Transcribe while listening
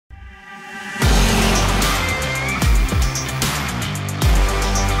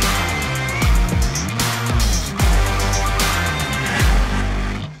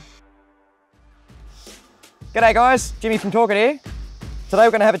G'day guys, Jimmy from Torqit here. Today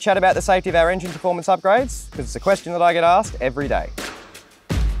we're going to have a chat about the safety of our engine performance upgrades, because it's a question that I get asked every day.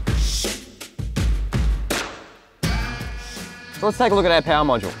 So let's take a look at our power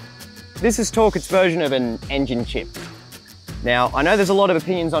module. This is Torqit's version of an engine chip. Now, I know there's a lot of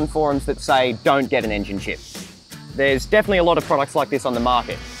opinions on forums that say don't get an engine chip. There's definitely a lot of products like this on the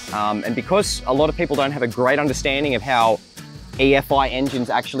market. And because a lot of people don't have a great understanding of how EFI engines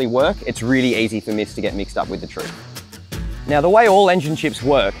actually work, it's really easy for myths to get mixed up with the truth. Now, the way all engine chips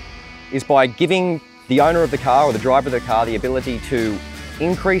work is by giving the owner of the car or the driver of the car the ability to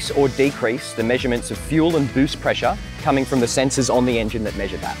increase or decrease the measurements of fuel and boost pressure coming from the sensors on the engine that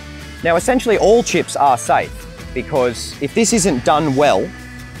measure that. Now, essentially all chips are safe, because if this isn't done well,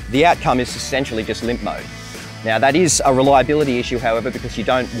 the outcome is essentially just limp mode. Now, that is a reliability issue, however, because you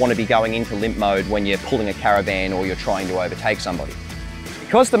don't want to be going into limp mode when you're pulling a caravan or you're trying to overtake somebody.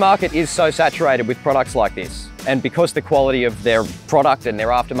 Because the market is so saturated with products like this, and because the quality of their product and their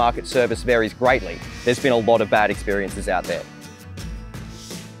aftermarket service varies greatly, there's been a lot of bad experiences out there.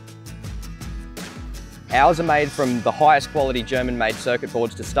 Ours are made from the highest quality German-made circuit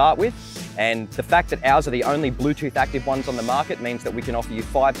boards to start with, and the fact that ours are the only Bluetooth active ones on the market means that we can offer you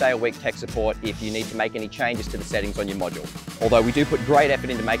 5-day-a-week tech support if you need to make any changes to the settings on your module. Although we do put great effort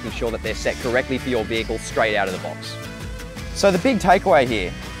into making sure that they're set correctly for your vehicle straight out of the box. So the big takeaway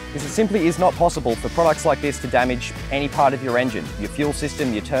here is it simply is not possible for products like this to damage any part of your engine, your fuel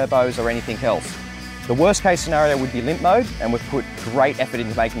system, your turbos, or anything else. The worst case scenario would be limp mode, and we've put great effort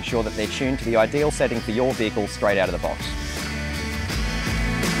into making sure that they're tuned to the ideal setting for your vehicle straight out of the box.